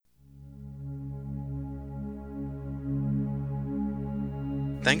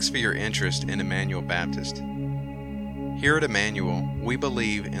Thanks for your interest in Emmanuel Baptist. Here at Emmanuel, we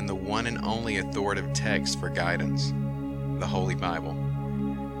believe in the one and only authoritative text for guidance, the Holy Bible.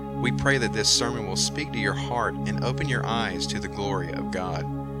 We pray that this sermon will speak to your heart and open your eyes to the glory of God.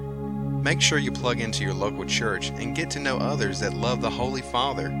 Make sure you plug into your local church and get to know others that love the Holy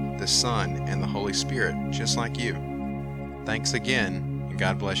Father, the Son, and the Holy Spirit, just like you. Thanks again, and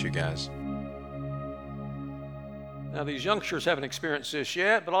God bless you guys. Now, these youngsters haven't experienced this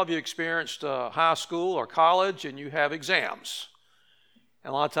yet, but all of you experienced high school or college, and you have exams.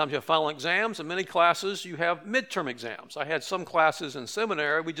 And a lot of times you have final exams. In many classes, you have midterm exams. I had some classes in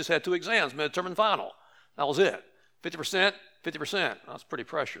seminary, we just had 2 exams, midterm and final. That was it. 50%, 50%. That's pretty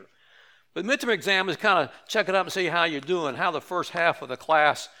pressure. But midterm exam is kind of check it up and see how you're doing, how the first half of the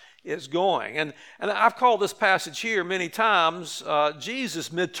class is going. And I've called this passage here many times Jesus'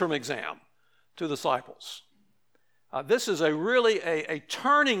 midterm exam to the disciples. This is a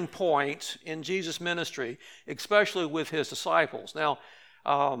turning point in Jesus' ministry, especially with his disciples. Now,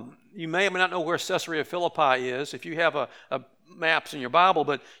 you may or may not know where Caesarea Philippi is if you have a maps in your Bible,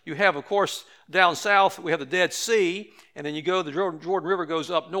 but you have, of course, down south, we have the Dead Sea, and then you go, the Jordan River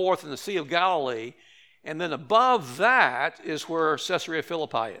goes up north in the Sea of Galilee, and then above that is where Caesarea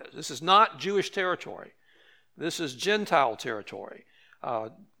Philippi is. This is not Jewish territory. This is Gentile territory.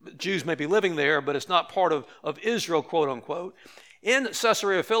 Jews may be living there, but it's not part of Israel, quote unquote. In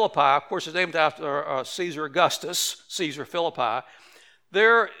Caesarea Philippi, of course, it's named after Caesar Augustus, Caesar Philippi.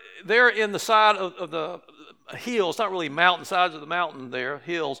 They're in the side of the hills, not really mountain, sides of the mountain there,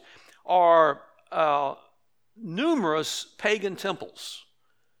 hills, are numerous pagan temples,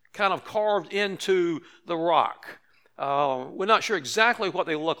 kind of carved into the rock. We're not sure exactly what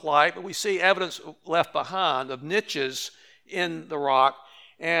they look like, but we see evidence left behind of niches in the rock,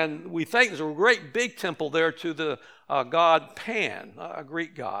 and we think there's a great big temple there to the god Pan, a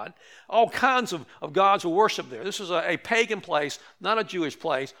Greek god. All kinds of gods will worship there. This is a pagan place, not a Jewish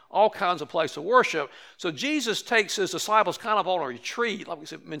place, all kinds of place to worship. So Jesus takes his disciples kind of on a retreat, like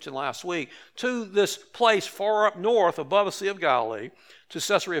we mentioned last week, to this place far up north above the Sea of Galilee, to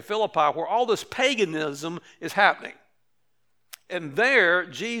Caesarea Philippi, where all this paganism is happening. And there,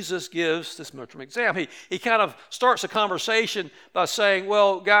 Jesus gives this midterm exam. He kind of starts a conversation by saying,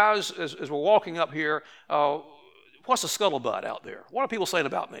 well, guys, as we're walking up here, what's the scuttlebutt out there? What are people saying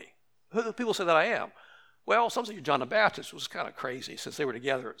about me? Who do people say that I am? Well, some say you're John the Baptist, which was kind of crazy since they were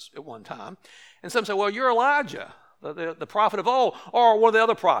together at one time. And some say, well, you're Elijah, the prophet of old, or one of the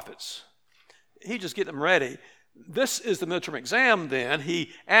other prophets. He just get them ready. This is the midterm exam then.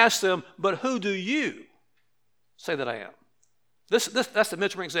 He asks them, but who do you say that I am? That's the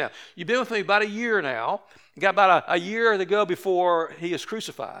midterm exam. You've been with me about a year now. You got about a year to go before he is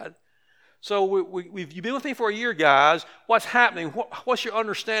crucified. So you've been with me for a year, guys. What's happening? What's your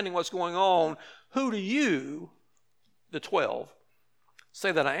understanding? What's going on? Who do you, the 12,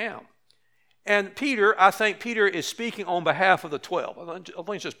 say that I am? And Peter, I think Peter is speaking on behalf of the 12. I don't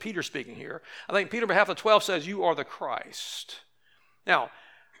think it's just Peter speaking here. I think Peter on behalf of the 12 says, you are the Christ. Now,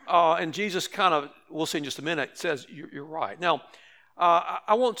 and Jesus kind of, we'll see in just a minute, says, you're right. Now,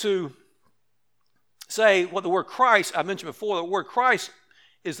 I want to say what the word Christ, I mentioned before, the word Christ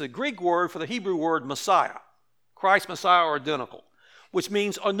is the Greek word for the Hebrew word Messiah. Christ, Messiah are identical, which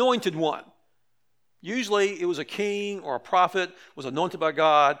means anointed one. Usually it was a king or a prophet was anointed by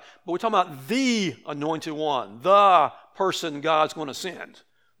God, but we're talking about the anointed one, the person God's going to send,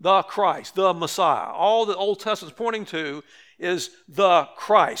 the Christ, the Messiah. All the Old Testament is pointing to is the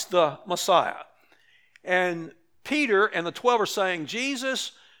Christ, the Messiah. And Peter and the 12 are saying,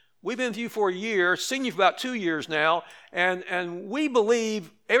 Jesus, we've been with you for a year, seen you for about 2 years now, and we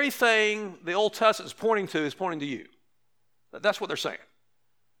believe everything the Old Testament is pointing to you. That's what they're saying.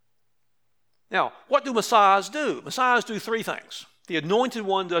 Now, what do Messiahs do? Messiahs do 3 things. The anointed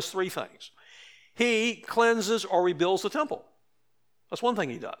one does 3 things. He cleanses or rebuilds the temple. That's one thing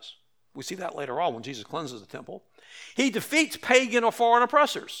he does. We see that later on when Jesus cleanses the temple. He defeats pagan or foreign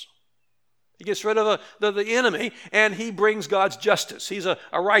oppressors. He gets rid of the enemy, and he brings God's justice. He's a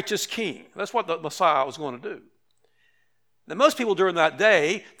righteous king. That's what the Messiah was going to do. Now, most people during that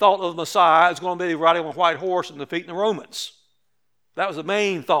day thought of the Messiah as going to be riding on a white horse and defeating the Romans. That was the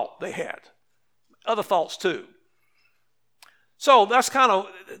main thought they had. Other thoughts too. So that's kind of,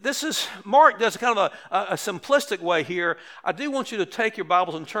 Mark does kind of a simplistic way here. I do want you to take your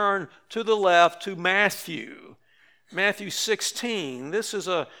Bibles and turn to the left to Matthew. Matthew 16. This is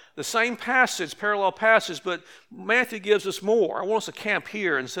the same passage, parallel passage, but Matthew gives us more. I want us to camp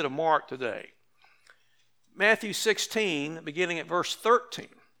here instead of Mark today. Matthew 16, beginning at verse 13.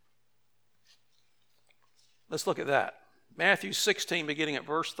 Let's look at that. Matthew 16, beginning at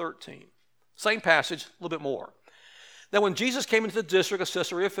verse 13. Same passage, a little bit more. Now when Jesus came into the district of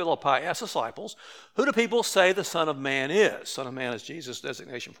Caesarea Philippi, asked disciples, "Who do people say the Son of Man is?" Son of Man is Jesus'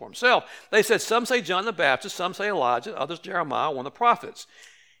 designation for himself. They said, "Some say John the Baptist, some say Elijah, others Jeremiah, one of the prophets."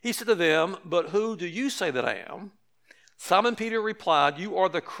 He said to them, "But who do you say that I am?" Simon Peter replied, "You are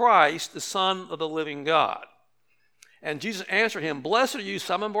the Christ, the Son of the living God." And Jesus answered him, "Blessed are you,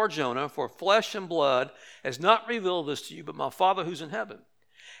 Simon Bar-Jonah, for flesh and blood has not revealed this to you, but my Father who's in heaven.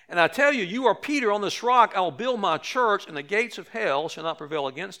 And I tell you, you are Peter. On this rock I will build my church, and the gates of hell shall not prevail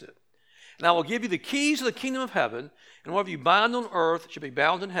against it. And I will give you the keys of the kingdom of heaven, and whatever you bind on earth shall be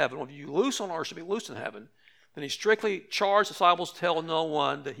bound in heaven, whatever you loose on earth shall be loosed in heaven." Then he strictly charged the disciples to tell no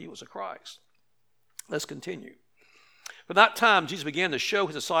one that he was a Christ. Let's continue. From that time, Jesus began to show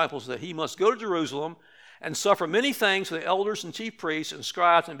his disciples that he must go to Jerusalem and suffer many things for the elders and chief priests and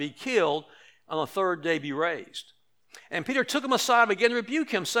scribes and be killed, on the third day be raised. And Peter took him aside and began to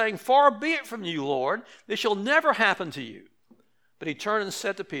rebuke him, saying, "Far be it from you, Lord, this shall never happen to you." But he turned and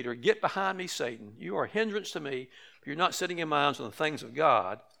said to Peter, "Get behind me, Satan. You are a hindrance to me, for you're not setting your minds on the things of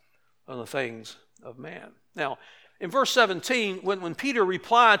God, on the things of man." Now, in verse 17, when Peter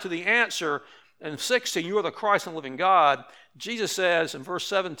replied to the answer in 16, "You are the Christ and living God," Jesus says in verse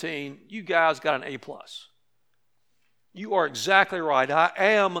 17, "You guys got an A+. You are exactly right. I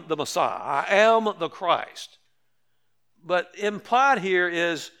am the Messiah. I am the Christ." But implied here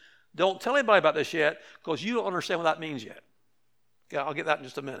is, don't tell anybody about this yet, because you don't understand what that means yet. Okay, I'll get that in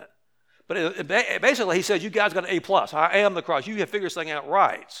just a minute. But basically, he says, you guys got an A+. I am the Christ. You have figured this thing out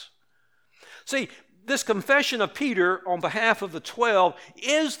right. See, this confession of Peter on behalf of the 12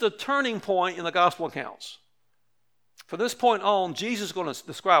 is the turning point in the gospel accounts. From this point on, Jesus is going to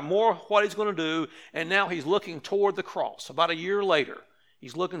describe more what he's going to do, and now he's looking toward the cross. About a year later,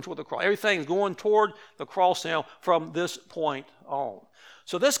 he's looking toward the cross. Everything's going toward the cross now from this point on.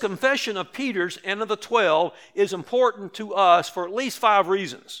 So this confession of Peter's and of the 12 is important to us for at least 5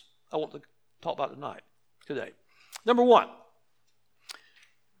 reasons I want to talk about today. Number 1.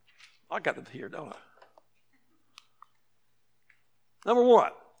 I got it here, don't I? Number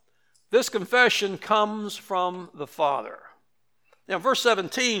 1. This confession comes from the Father. Now, verse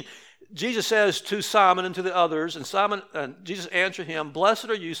 17, Jesus says to Simon and to the others, and Jesus answered him, "Blessed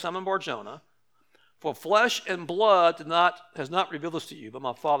are you, Simon Bar-Jonah, for flesh and blood has not revealed this to you, but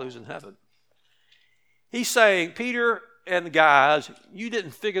my Father who's in heaven." He's saying, Peter and the guys, you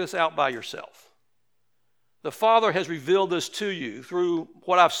didn't figure this out by yourself. The Father has revealed this to you through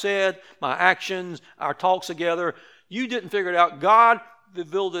what I've said, my actions, our talks together. You didn't figure it out. God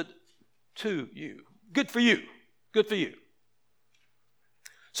revealed it to you. Good for you. Good for you.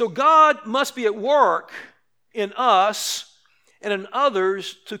 So God must be at work in us and in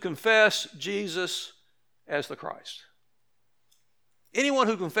others to confess Jesus as the Christ. Anyone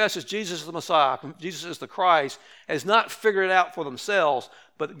who confesses Jesus as the Messiah, Jesus as the Christ, has not figured it out for themselves,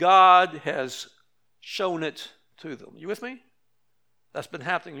 but God has shown it to them. You with me? That's been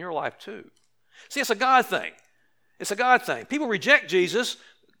happening in your life too. See, it's a God thing. It's a God thing. People reject Jesus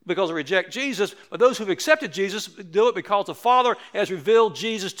because they reject Jesus, but those who've accepted Jesus do it because the Father has revealed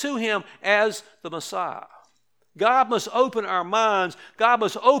Jesus to him as the Messiah. God must open our minds. God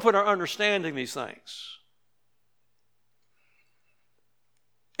must open our understanding of these things.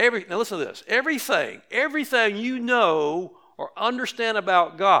 Now listen to this. Everything you know or understand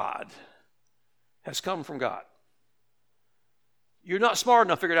about God has come from God. You're not smart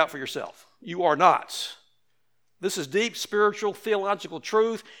enough to figure it out for yourself. You are not. This is deep spiritual, theological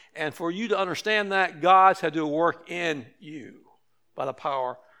truth, and for you to understand that, God's had to do a work in you by the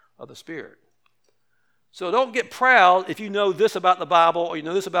power of the Spirit. So don't get proud if you know this about the Bible or you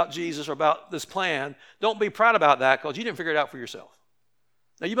know this about Jesus or about this plan. Don't be proud about that because you didn't figure it out for yourself.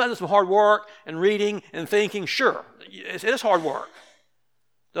 Now, you might do some hard work and reading and thinking. Sure, it is hard work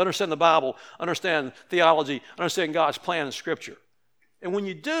to understand the Bible, understand theology, understand God's plan in Scripture. And when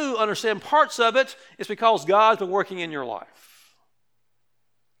you do understand parts of it, it's because God's been working in your life.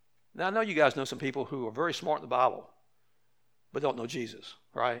 Now, I know you guys know some people who are very smart in the Bible, but don't know Jesus,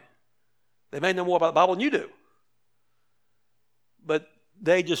 right? They may know more about the Bible than you do, but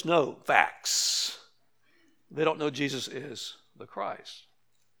they just know facts. They don't know Jesus is the Christ.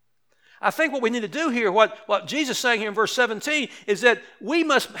 I think what we need to do here, what Jesus is saying here in verse 17, is that we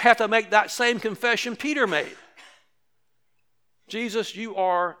must have to make that same confession Peter made. Jesus, you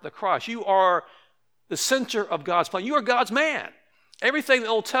are the Christ. You are the center of God's plan. You are God's man. Everything in the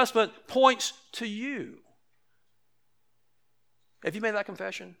Old Testament points to you. Have you made that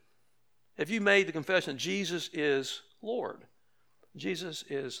confession? Have you made the confession that Jesus is Lord? Jesus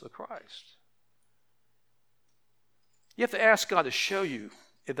is the Christ. You have to ask God to show you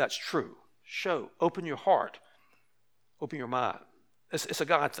if that's true. Open your heart, open your mind. It's a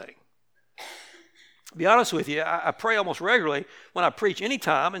God thing. To be honest with you, I pray almost regularly when I preach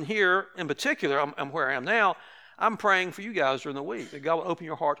anytime, and here in particular, I'm where I am now, I'm praying for you guys during the week, that God will open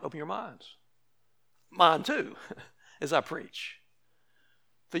your hearts, open your minds. Mine too, as I preach.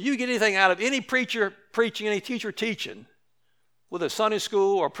 If you get anything out of any preacher preaching, any teacher teaching, whether it's Sunday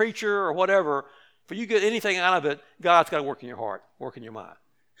school or preacher or whatever, if you get anything out of it, God's got to work in your heart, work in your mind.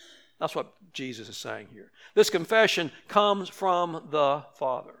 That's what Jesus is saying here. This confession comes from the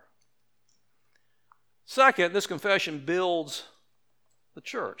Father. Second, this confession builds the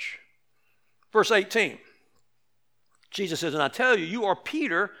church. Verse 18, Jesus says, and I tell you, you are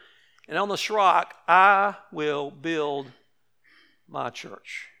Peter, and on this rock I will build my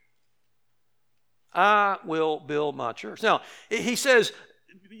church. I will build my church. Now, he says,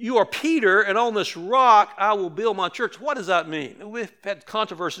 you are Peter, and on this rock I will build my church. What does that mean? We've had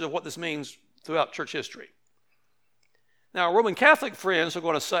controversies of what this means throughout church history. Now, our Roman Catholic friends are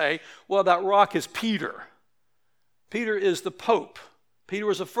going to say, well, that rock is Peter. Peter is the Pope. Peter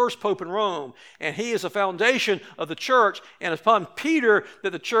was the first Pope in Rome, and he is the foundation of the church, and it's upon Peter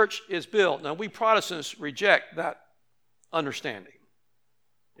that the church is built. Now, we Protestants reject that understanding.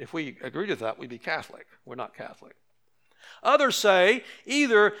 If we agreed with that, we'd be Catholic. We're not Catholic. Others say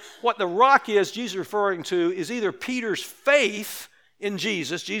either what the rock is Jesus referring to is either Peter's faith in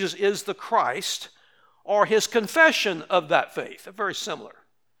Jesus, Jesus is the Christ, or his confession of that faith. They're very similar.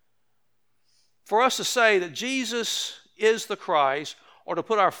 For us to say that Jesus is the Christ, or to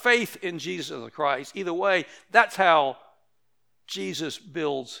put our faith in Jesus as the Christ, either way, that's how Jesus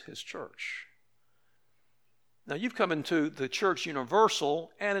builds his church. Now, you've come into the church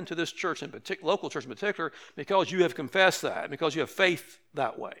universal and into this church in particular, local church in particular, because you have confessed that, because you have faith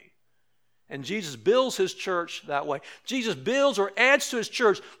that way. And Jesus builds his church that way. Jesus builds or adds to his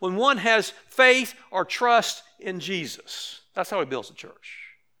church when one has faith or trust in Jesus. That's how he builds the church.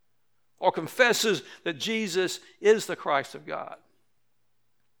 Or confesses that Jesus is the Christ of God.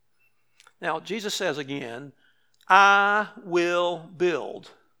 Now, Jesus says again, I will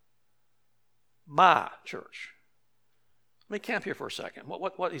build my church. Let me camp here for a second.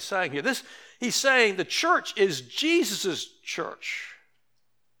 What he's saying here. He's saying the church is Jesus' church.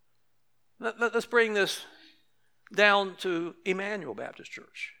 Let's bring this down to Emmanuel Baptist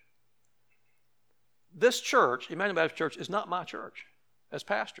Church. This church, Emmanuel Baptist Church, is not my church as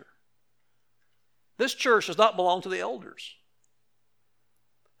pastor. This church does not belong to the elders.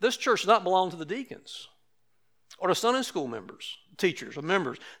 This church does not belong to the deacons or to Sunday school members, teachers, or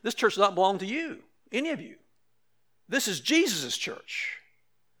members. This church does not belong to you, any of you. This is Jesus' church.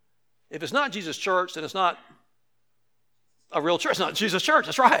 If it's not Jesus' church, then it's not a real church. It's not Jesus' church,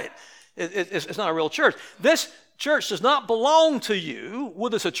 that's right. It's not a real church. This church does not belong to you,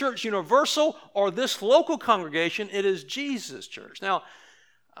 whether it's a church universal or this local congregation. It is Jesus' church. Now,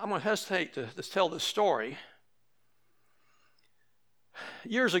 I'm going to hesitate to tell this story.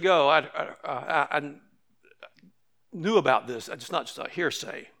 Years ago, I knew about this. It's not just a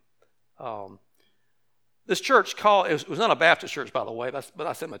hearsay. This church it was not a Baptist church, by the way, but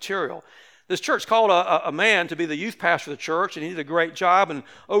I said material. This church called a man to be the youth pastor of the church, and he did a great job. And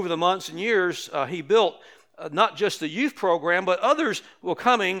over the months and years, he built not just the youth program, but others were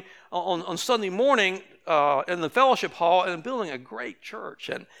coming on Sunday morning in the fellowship hall and building a great church.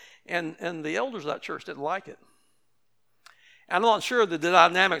 And the elders of that church didn't like it. I'm not sure the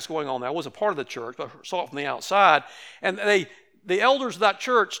dynamics going on there. I wasn't part of the church, but I saw it from the outside. And the elders of that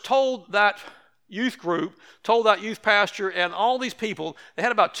church told that youth group, told that youth pastor, and all these people, they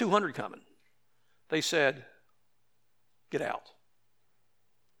had about 200 coming. They said, get out.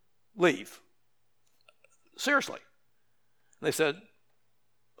 Leave. Seriously. They said,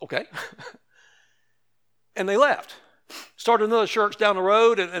 okay. And they left. Started another church down the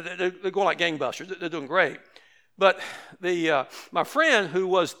road, and they're going like gangbusters. They're doing great. But my friend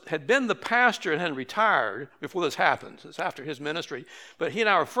who had been the pastor and had retired before this happened, it's after his ministry, but he and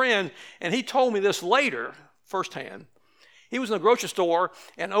I were friends, and he told me this later, firsthand. He was in a grocery store,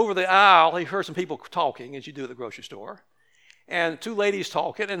 and over the aisle, he heard some people talking, as you do at the grocery store, and two ladies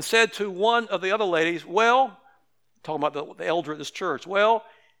talking, and said to one of the other ladies, well, talking about the elder at this church, well,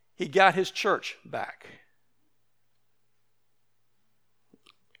 he got his church back.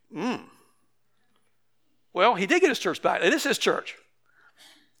 Well, he did get his church back. It is his church.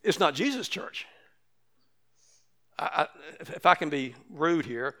 It's not Jesus' church. If I can be rude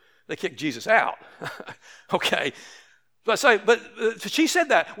here, they kicked Jesus out. Okay. But she said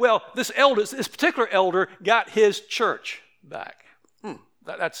that. Well, this particular elder got his church back.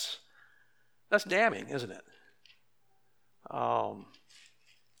 That's damning, isn't it? I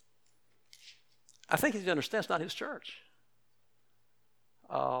think he understands it's not his church.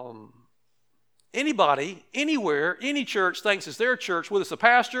 Anybody, anywhere, any church thinks it's their church, whether it's a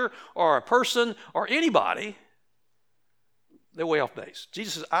pastor or a person or anybody, they're way off base.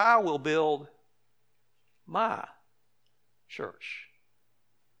 Jesus says, I will build my church.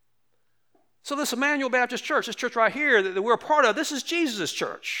 So this Emmanuel Baptist Church, this church right here that we're a part of, this is Jesus'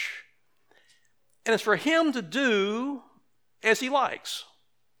 church. And it's for him to do as he likes.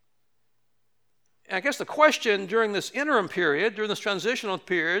 And I guess the question during this interim period, during this transitional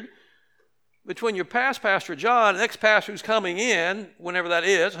period, between your past pastor, John, and the next pastor who's coming in, whenever that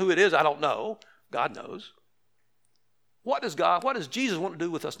is, who it is, I don't know. God knows. What does Jesus want to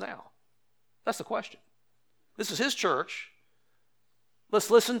do with us now? That's the question. This is his church. Let's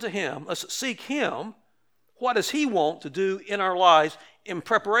listen to him. Let's seek him. What does he want to do in our lives in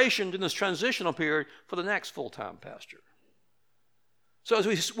preparation during this transitional period for the next full-time pastor? So as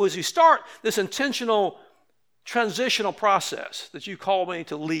we start this intentional transitional process that you call me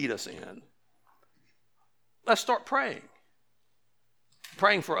to lead us in, let's start praying.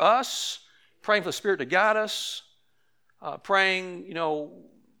 Praying for us, praying for the Spirit to guide us, praying,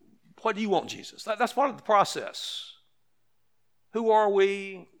 what do you want, Jesus? That's part of the process. Who are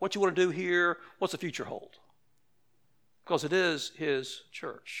we? What you want to do here? What's the future hold? Because it is his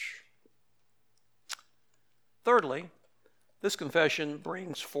church. Thirdly, this confession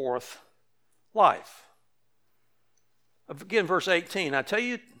brings forth life. Again, verse 18, I tell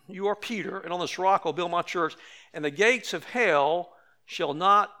you, you are Peter, and on this rock I'll build my church, and the gates of hell shall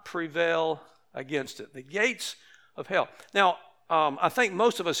not prevail against it. The gates of hell. Now, I think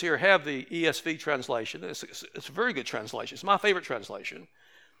most of us here have the ESV translation. It's a very good translation. It's my favorite translation.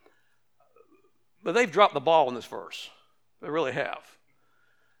 But they've dropped the ball in this verse. They really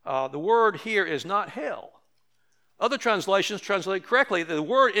have. The word here is not hell. Other translations translate correctly. The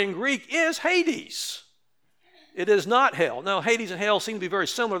word in Greek is Hades. It is not hell. Now, Hades and hell seem to be very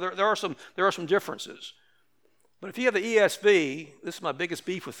similar. There are some differences. But if you have the ESV, this is my biggest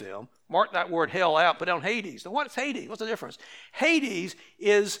beef with them, mark that word hell out, put down Hades. Now, what's Hades? What's the difference? Hades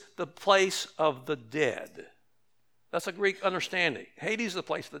is the place of the dead. That's a Greek understanding. Hades is the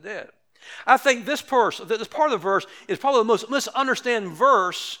place of the dead. I think this part of the verse is probably the most misunderstood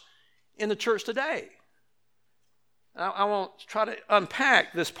verse in the church today. I want to try to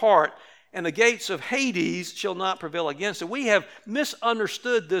unpack this part. And the gates of Hades shall not prevail against it. We have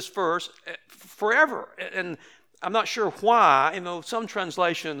misunderstood this verse forever. And I'm not sure why. Some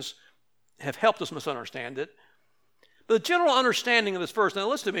translations have helped us misunderstand it. But the general understanding of this verse, now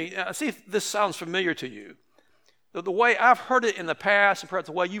listen to me, see if this sounds familiar to you. The way I've heard it in the past, and perhaps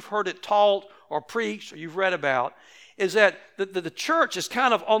the way you've heard it taught or preached or you've read about, is that the church is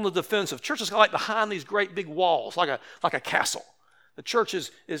kind of on the defensive. Church is kind of like behind these great big walls, like a castle. The church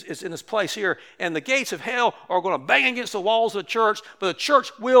is in this place here, and the gates of hell are going to bang against the walls of the church, but the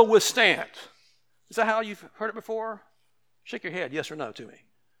church will withstand. Is that how you've heard it before? Shake your head, yes or no, to me.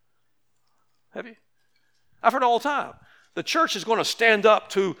 Have you? I've heard it all the time. The church is going to stand up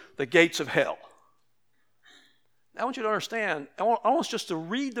to the gates of hell. I want you to understand, I want us just to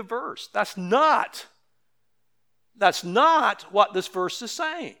read the verse. That's not what this verse is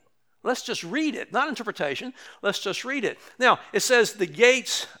saying. Let's just read it, not interpretation. Let's just read it. Now, it says the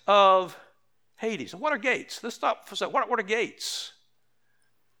gates of Hades. And what are gates? Let's stop for a second. What are gates?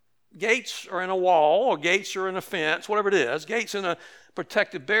 Gates are in a wall, or gates are in a fence, whatever it is. Gates in a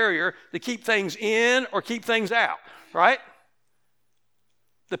protective barrier to keep things in or keep things out, right?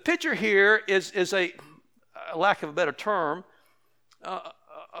 The picture here is a lack of a better term,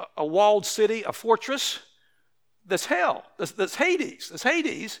 a walled city, a fortress. That's hell. That's Hades. That's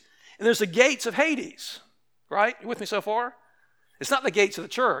Hades. And there's the gates of Hades, right? You with me so far? It's not the gates of the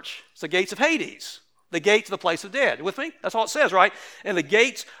church. It's the gates of Hades, the gates of the place of dead. You with me? That's all it says, right? And the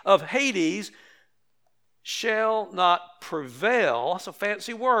gates of Hades shall not prevail. That's a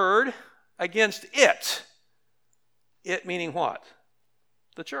fancy word. Against it. It meaning what?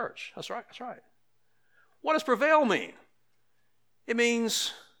 The church. That's right. That's right. What does prevail mean? It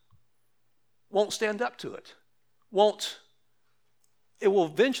means won't stand up to it. It will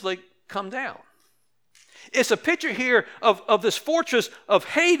eventually come down. It's a picture here of this fortress of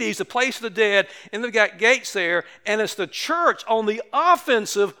Hades, the place of the dead, and they've got gates there, and it's the church on the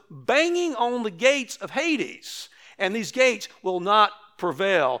offensive banging on the gates of Hades. And these gates will not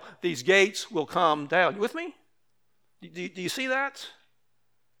prevail. These gates will come down. You with me? Do you see that?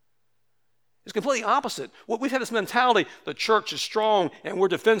 It's completely opposite. We've had this mentality, the church is strong and we're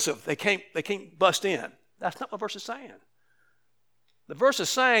defensive. They can't bust in. That's not what the verse is saying. The verse is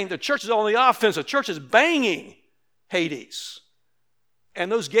saying the church is on the offense. The church is banging Hades.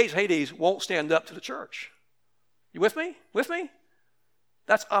 And those gates of Hades won't stand up to the church. You with me? With me?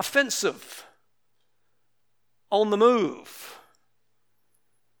 That's offensive. On the move.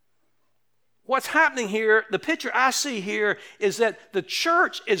 What's happening here, the picture I see here is that the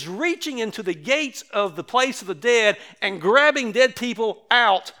church is reaching into the gates of the place of the dead and grabbing dead people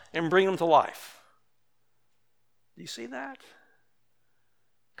out and bringing them to life. Do you see that?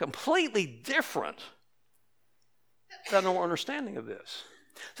 Completely different than our understanding of this.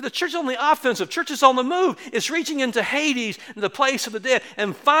 So the church is on the offensive. Church is on the move. It's reaching into Hades, the place of the dead,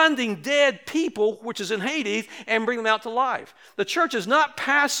 and finding dead people, which is in Hades, and bringing them out to life. The church is not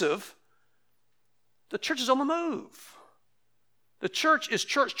passive. The church is on the move. The church is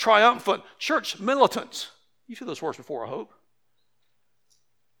church triumphant, church militant. You've heard those words before, I hope.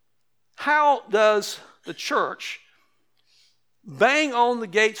 How does the church bang on the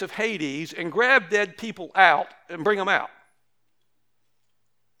gates of Hades and grab dead people out and bring them out?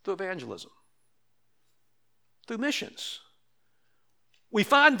 Through evangelism. Through missions. We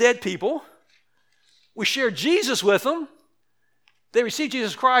find dead people. We share Jesus with them. They receive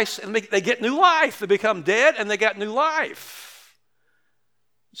Jesus Christ and they get new life. They become dead and they got new life.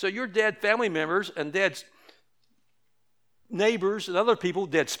 So your dead family members and dead neighbors and other people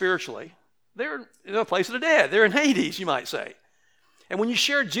dead spiritually, they're in a place of the dead. They're in Hades, you might say. And when you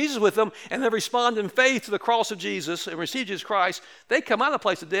share Jesus with them and they respond in faith to the cross of Jesus and receive Jesus Christ, they come out of the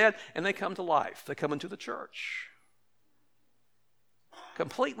place of dead and they come to life. They come into the church.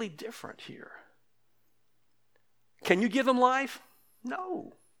 Completely different here. Can you give them life?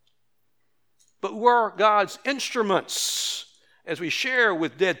 No. But we're God's instruments as we share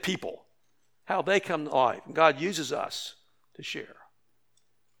with dead people how they come to life. And God uses us to share.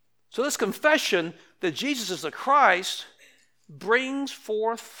 So this confession that Jesus is the Christ brings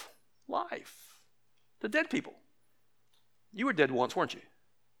forth life to dead people. You were dead once, weren't you?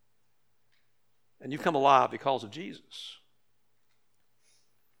 And you've come alive because of Jesus.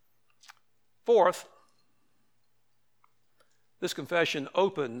 Fourth, this confession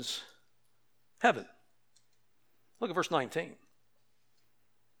opens heaven. Look at verse 19.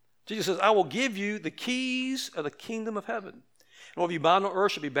 Jesus says, I will give you the keys of the kingdom of heaven. And whatever you bind on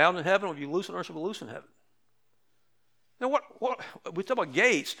earth shall be bound in heaven. Whatever you loose on earth shall be loose in heaven. Now, what we talk about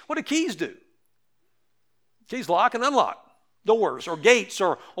gates. What do keys do? Keys lock and unlock doors or gates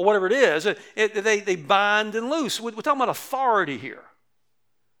or whatever it is. They bind and loose. We're talking about authority here.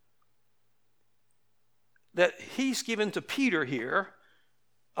 That he's given to Peter here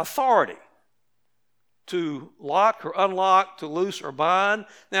authority to lock or unlock, to loose or bind.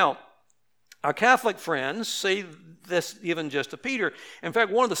 Now, our Catholic friends see this given just to Peter. In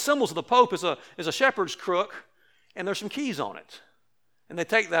fact, one of the symbols of the Pope is a shepherd's crook, and there's some keys on it. And they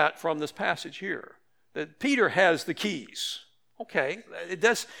take that from this passage here, that Peter has the keys. Okay, it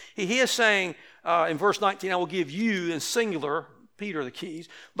does. He is saying in verse 19, I will give you, in singular, Peter, the keys.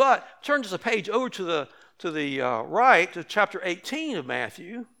 But turn just a page over to the right, to chapter 18 of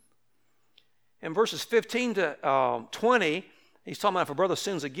Matthew. In verses 15 to 20, he's talking about if a brother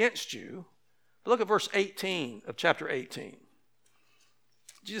sins against you. But look at verse 18 of chapter 18.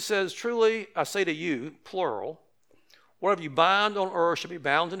 Jesus says, truly I say to you, plural, whatever you bind on earth shall be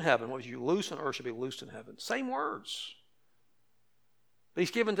bound in heaven. Whatever you loose on earth shall be loosed in heaven. Same words. But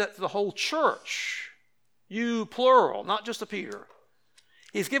he's given that to the whole church. You, plural, not just to Peter.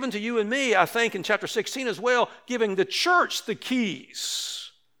 He's given to you and me, I think, in chapter 16 as well, giving the church the keys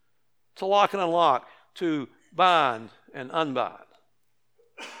to lock and unlock, to bind and unbind.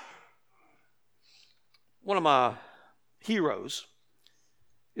 One of my heroes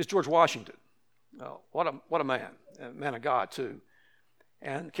is George Washington. Oh, what a man of God too.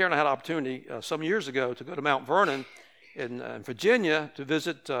 And Karen and I had an opportunity some years ago to go to Mount Vernon in Virginia to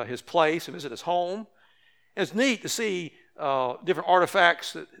visit his place and visit his home. And it's neat to see different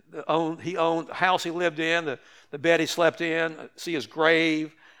artifacts that he owned, the house he lived in, the bed he slept in, see his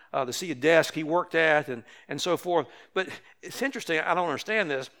grave, to see a desk he worked at, and so forth. But it's interesting, I don't understand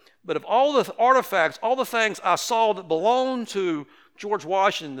this, but of all the artifacts, all the things I saw that belonged to George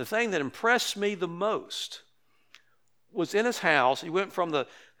Washington, the thing that impressed me the most was in his house. He went from the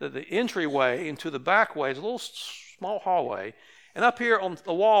entryway into the back way. It's a little small hallway. And up here on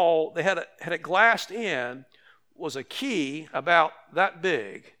the wall, they had it glassed in, was a key about that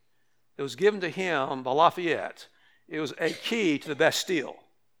big that was given to him by Lafayette. It was a key to the Bastille.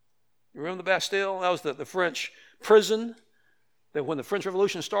 You remember the Bastille? That was the French prison that when the French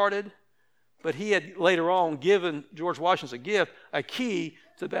Revolution started. But he had later on given George Washington as a gift a key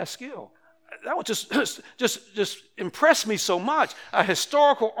to the Bastille. That would just impressed me so much. A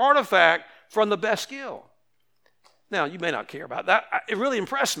historical artifact from the Bastille. Now, you may not care about that. It really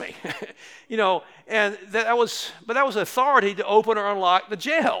impressed me. And that was authority to open or unlock the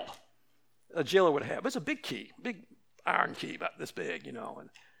jail. A jailer would have. It's a big key, big iron key about this big, and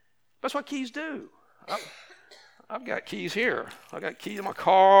that's what keys do. I've got keys here. I've got keys in my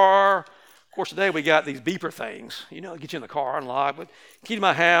car. Of course, today we got these beeper things, get you in the car, unlock, but key to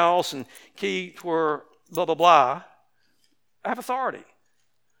my house and key for blah, blah, blah. I have authority.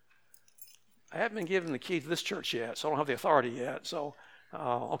 I haven't been given the key to this church yet, so I don't have the authority yet. So,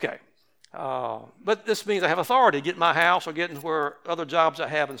 okay. But this means I have authority to get in my house or get into where other jobs I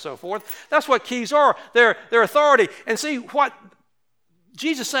have and so forth. That's what keys are. They're authority. And see what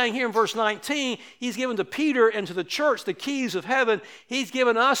Jesus is saying here in verse 19, he's given to Peter and to the church the keys of heaven. He's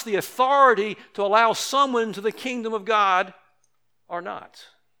given us the authority to allow someone into the kingdom of God or not.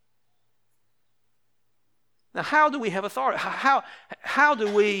 Now, how do we have authority? How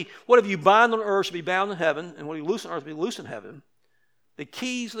do we, whatever you bind on earth should be bound in heaven, and what you loose on earth should be loose in heaven? The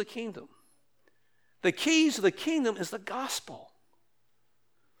keys of the kingdom. The keys of the kingdom is the gospel.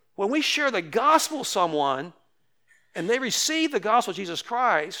 When we share the gospel with someone, and they receive the gospel of Jesus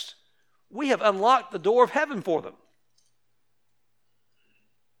Christ, we have unlocked the door of heaven for them.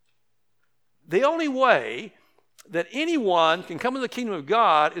 The only way that anyone can come into the kingdom of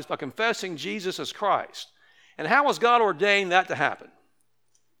God is by confessing Jesus as Christ. And how has God ordained that to happen?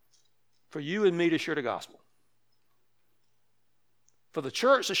 For you and me to share the gospel. For the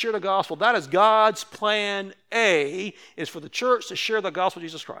church to share the gospel, that is God's plan A, is for the church to share the gospel of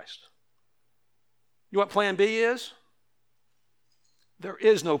Jesus Christ. You know what plan B is? There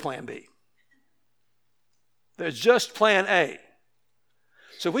is no plan B. There's just plan A.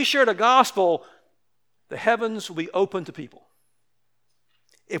 So if we share the gospel, the heavens will be open to people.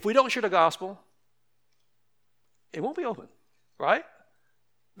 If we don't share the gospel, it won't be open, right?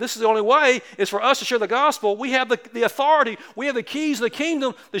 This is the only way is for us to share the gospel. We have the authority, we have the keys of the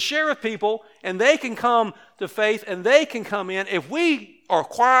kingdom to share with people, and they can come to faith, and they can come in. If we are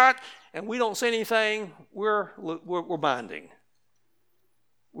quiet and we don't say anything, we're binding.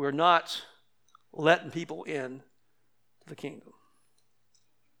 We're not letting people in to the kingdom.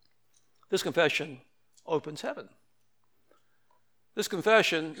 This confession opens heaven. This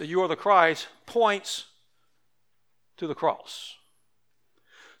confession that you are the Christ points to the cross.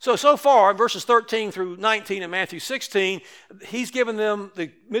 So far, in verses 13 through 19 in Matthew 16, he's given them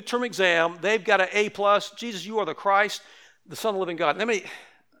the midterm exam. They've got an A+. Jesus, you are the Christ, the Son of the living God.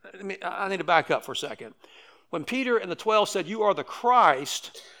 I need to back up for a second. When Peter and the 12 said, you are the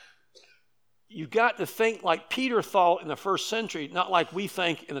Christ, you've got to think like Peter thought in the first century, not like we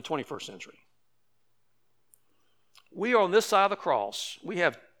think in the 21st century. We are on this side of the cross. We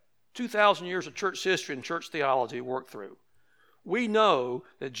have 2,000 years of church history and church theology to work through. We know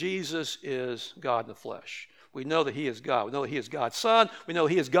that Jesus is God in the flesh. We know that he is God. We know that he is God's Son. We know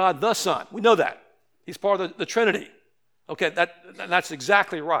he is God the Son. We know that. He's part of the Trinity. Okay, that's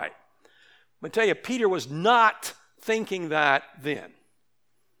exactly right. I'm going to tell you, Peter was not thinking that then.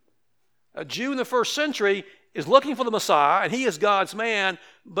 A Jew in the first century is looking for the Messiah, and he is God's man,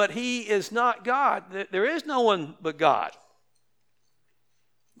 but he is not God. There is no one but God.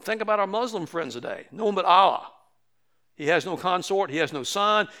 Think about our Muslim friends today. No one but Allah. He has no consort. He has no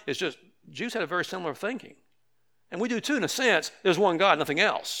son. It's just, Jews had a very similar thinking. And we do too, in a sense. There's one God, nothing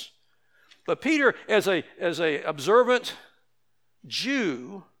else. But Peter, as a observant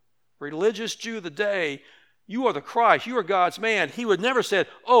Jew, religious Jew of the day, you are the Christ, you are God's man. He would never say,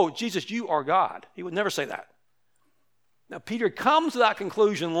 oh, Jesus, you are God. He would never say that. Now, Peter comes to that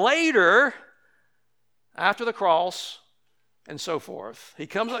conclusion later, after the cross, and so forth. He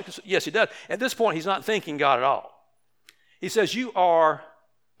comes like, yes, he does. At this point, he's not thinking God at all. He says, you are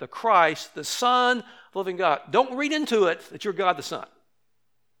the Christ, the Son of the living God. Don't read into it that you're God the Son.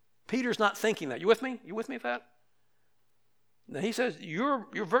 Peter's not thinking that. You with me? You with me with that? Now he says, you're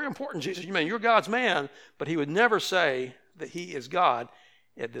very important, Jesus. You mean you're God's man, but he would never say that he is God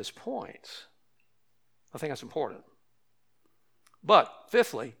at this point. I think that's important. But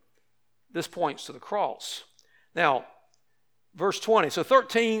fifthly, this points to the cross. Now, verse 20. So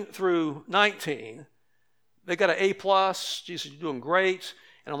 13 through 19, they got an A+. Jesus, you're doing great.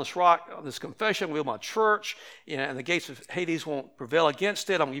 And on this rock, on this confession, we'll build my church, and the gates of Hades won't prevail against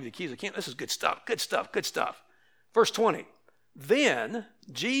it. I'm going to give you the keys of the kingdom. This is good stuff, good stuff, good stuff. Verse 20. Then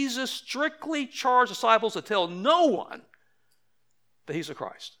Jesus strictly charged disciples to tell no one that he's the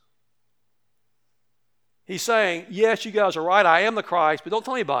Christ. He's saying, yes, you guys are right, I am the Christ, but don't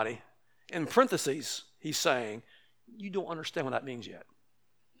tell anybody. In parentheses, he's saying, you don't understand what that means yet.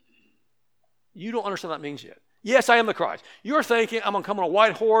 You don't understand what that means yet. Yes, I am the Christ. You're thinking, I'm going to come on a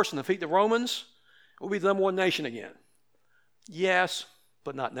white horse and defeat the Romans. We'll be the number one nation again. Yes,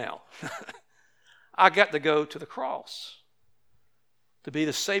 but not now. I got to go to the cross to be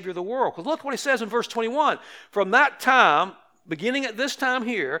the Savior of the world. Because look what he says in verse 21. From that time, beginning at this time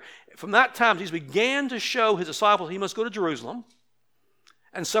here, from that time Jesus began to show his disciples he must go to Jerusalem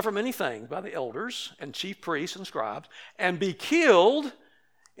and suffer many things by the elders and chief priests and scribes, and be killed,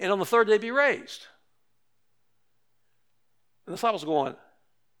 and on the third day be raised. And the disciples are going,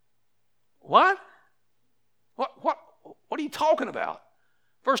 what? What are you talking about?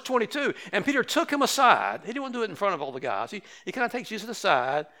 Verse 22, and Peter took him aside. He didn't want to do it in front of all the guys. He kind of takes Jesus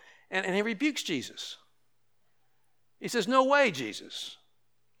aside, and he rebukes Jesus. He says, no way, Jesus.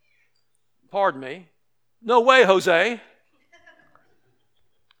 Pardon me. No way, Jose.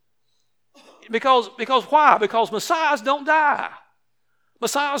 Because why? Because Messiahs don't die.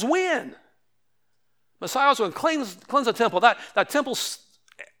 Messiahs win. Messiahs will cleanse the temple. That temple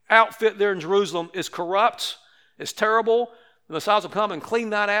outfit there in Jerusalem is corrupt. It's terrible. The Messiahs will come and clean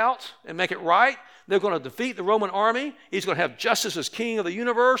that out and make it right. They're going to defeat the Roman army. He's going to have justice as king of the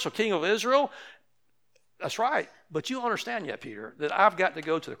universe or king of Israel. That's right. But you don't understand yet, Peter, that I've got to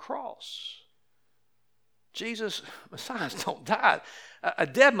go to the cross. Jesus, Messiahs don't die. A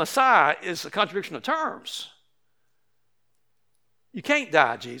dead Messiah is a contradiction of terms. You can't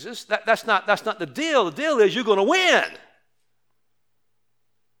die, Jesus. That's not the deal. The deal is you're going to win.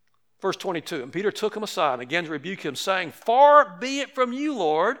 Verse 22, and Peter took him aside and began to rebuke him, saying, far be it from you,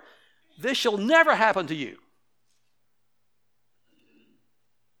 Lord, this shall never happen to you.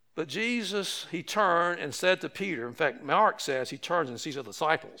 But Jesus, he turned and said to Peter, in fact, Mark says he turns and sees the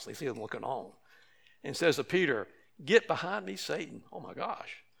disciples. They see them looking on. And says to Peter, get behind me, Satan. Oh my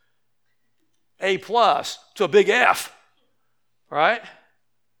gosh. A+ to a big F. Right?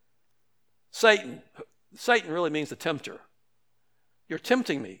 Satan really means the tempter. You're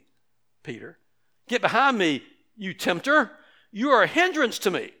tempting me, Peter. Get behind me, you tempter. You are a hindrance to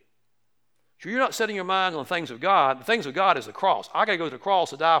me. So you're not setting your mind on the things of God. The things of God is the cross. I got to go to the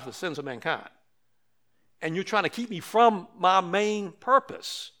cross to die for the sins of mankind. And you're trying to keep me from my main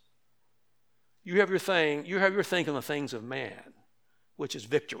purpose. You have your thinking on the things of man, which is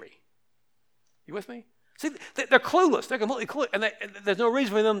victory. You with me? See, they're clueless. They're completely clueless. And there's no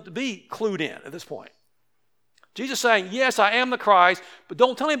reason for them to be clued in at this point. Jesus is saying, yes, I am the Christ, but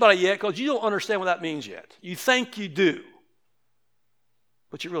don't tell anybody yet because you don't understand what that means yet. You think you do,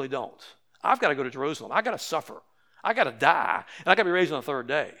 but you really don't. I've got to go to Jerusalem. I've got to suffer. I've got to die, and I've got to be raised on the third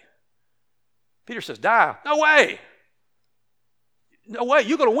day. Peter says, die. No way. No way.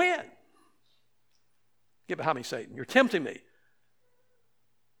 You're going to win. Get behind me, Satan. You're tempting me.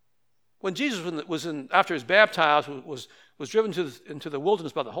 When Jesus after he was baptized, was driven into the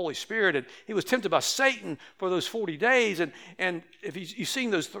wilderness by the Holy Spirit, and he was tempted by Satan for those 40 days. And if you've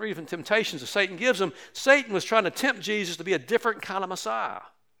seen those three different temptations that Satan gives him, Satan was trying to tempt Jesus to be a different kind of Messiah.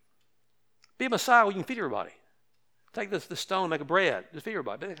 Be a Messiah where you can feed everybody. Take this stone and make a bread. Just feed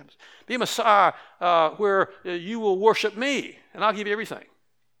everybody. Be a Messiah where you will worship me, and I'll give you everything.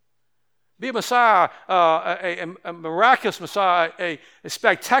 Be a Messiah, a miraculous Messiah, a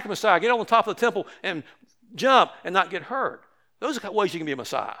spectacular Messiah. Get on the top of the temple and jump and not get hurt. Those are ways you can be a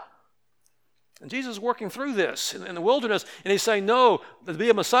Messiah. And Jesus is working through this in the wilderness, and he's saying, no, to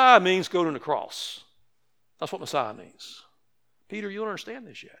be a Messiah means go to the cross. That's what Messiah means. Peter, you don't understand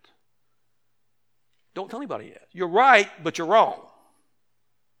this yet. Don't tell anybody yet. You're right, but you're wrong.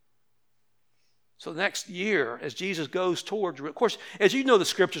 So the next year, as Jesus goes towards, of course, as you know the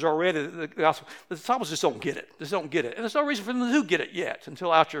scriptures already, the gospel, the disciples just don't get it. And there's no reason for them to get it yet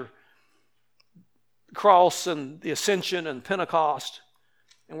until after the cross and the ascension and Pentecost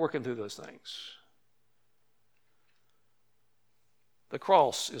and working through those things. The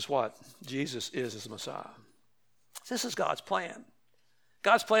cross is what Jesus is as the Messiah. This is God's plan.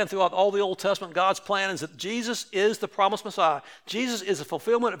 God's plan throughout all the Old Testament, God's plan is that Jesus is the promised Messiah. Jesus is the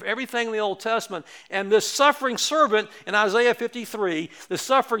fulfillment of everything in the Old Testament. And this suffering servant in Isaiah 53, the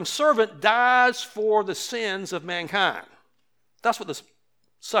suffering servant dies for the sins of mankind. That's what this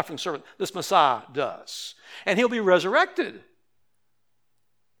suffering servant, this Messiah, does. And he'll be resurrected.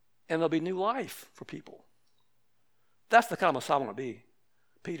 And there'll be new life for people. That's the kind of Messiah I want to be.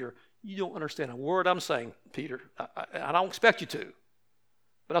 Peter, you don't understand a word I'm saying, Peter. I don't expect you to.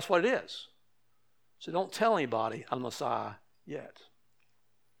 But that's what it is. So don't tell anybody I'm the Messiah yet.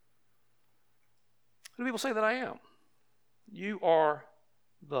 Who do people say that I am? You are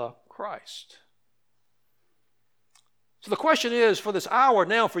the Christ. So the question is, for this hour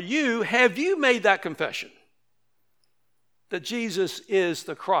now for you, have you made that confession? That Jesus is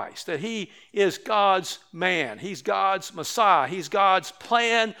the Christ, that he is God's man, he's God's Messiah, he's God's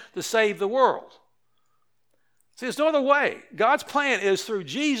plan to save the world. See, there's no other way. God's plan is through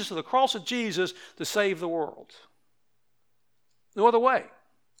Jesus, through the cross of Jesus, to save the world. No other way.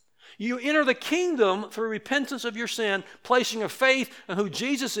 You enter the kingdom through repentance of your sin, placing your faith in who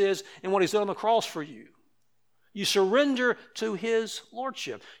Jesus is and what he's done on the cross for you. You surrender to his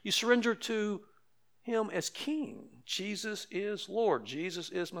lordship. You surrender to him as king. Jesus is Lord. Jesus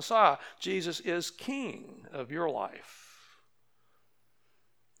is Messiah. Jesus is king of your life.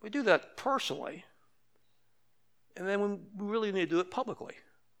 We do that personally. And then we really need to do it publicly.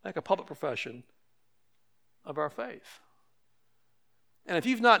 Make a public profession of our faith. And if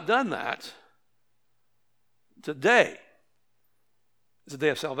you've not done that, today is the day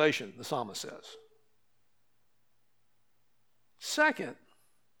of salvation, the psalmist says. Second,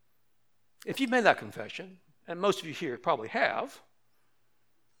 if you've made that confession, and most of you here probably have,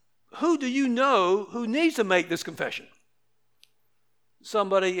 who do you know who needs to make this confession?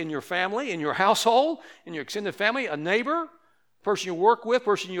 Somebody in your family, in your household, in your extended family, a neighbor, person you work with,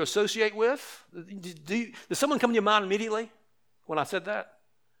 person you associate with? Does someone come to your mind immediately when I said that?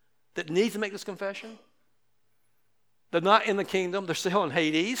 That needs to make this confession? They're not in the kingdom. They're still in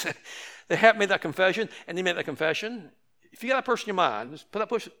Hades. They haven't made that confession, and they made that confession. If you got that person in your mind, just put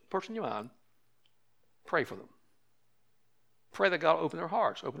that person in your mind, pray for them. Pray that God will open their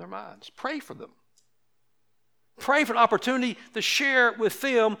hearts, open their minds. Pray for them. Pray for an opportunity to share with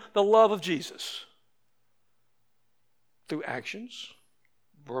them the love of Jesus. Through actions,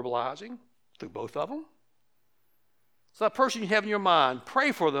 verbalizing, through both of them. So that person you have in your mind,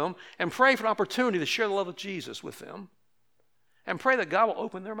 pray for them and pray for an opportunity to share the love of Jesus with them. And pray that God will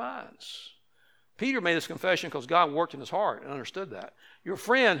open their minds. Peter made this confession because God worked in his heart and understood that. Your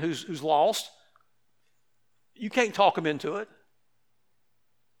friend who's lost, you can't talk him into it.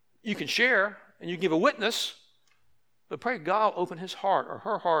 You can share and you can give a witness, but pray God will open his heart or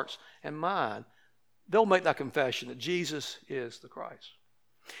her hearts and mind. They'll make that confession that Jesus is the Christ.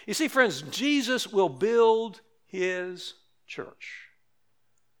 You see, friends, Jesus will build his church.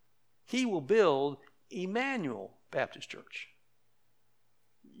 He will build Emmanuel Baptist Church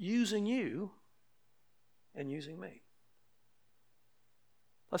using you and using me.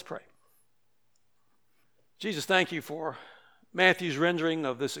 Let's pray. Jesus, thank you for Matthew's rendering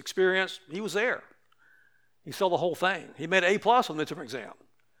of this experience. He was there. He saw the whole thing. He made an A+ on the midterm exam.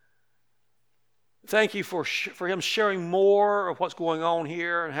 Thank you for him sharing more of what's going on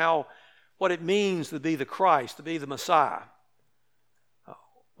here and what it means to be the Christ, to be the Messiah.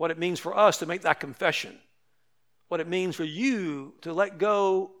 What it means for us to make that confession. What it means for you to let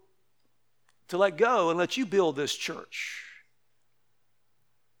go and let you build this church.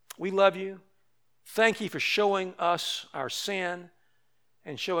 We love you. Thank you for showing us our sin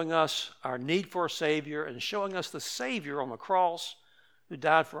and showing us our need for a Savior and showing us the Savior on the cross who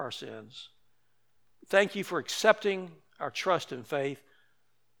died for our sins. Thank you for accepting our trust and faith,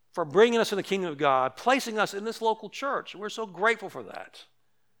 for bringing us in the kingdom of God, placing us in this local church. We're so grateful for that.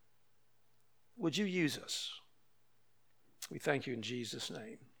 Would you use us? We thank you in Jesus'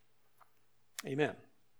 name. Amen.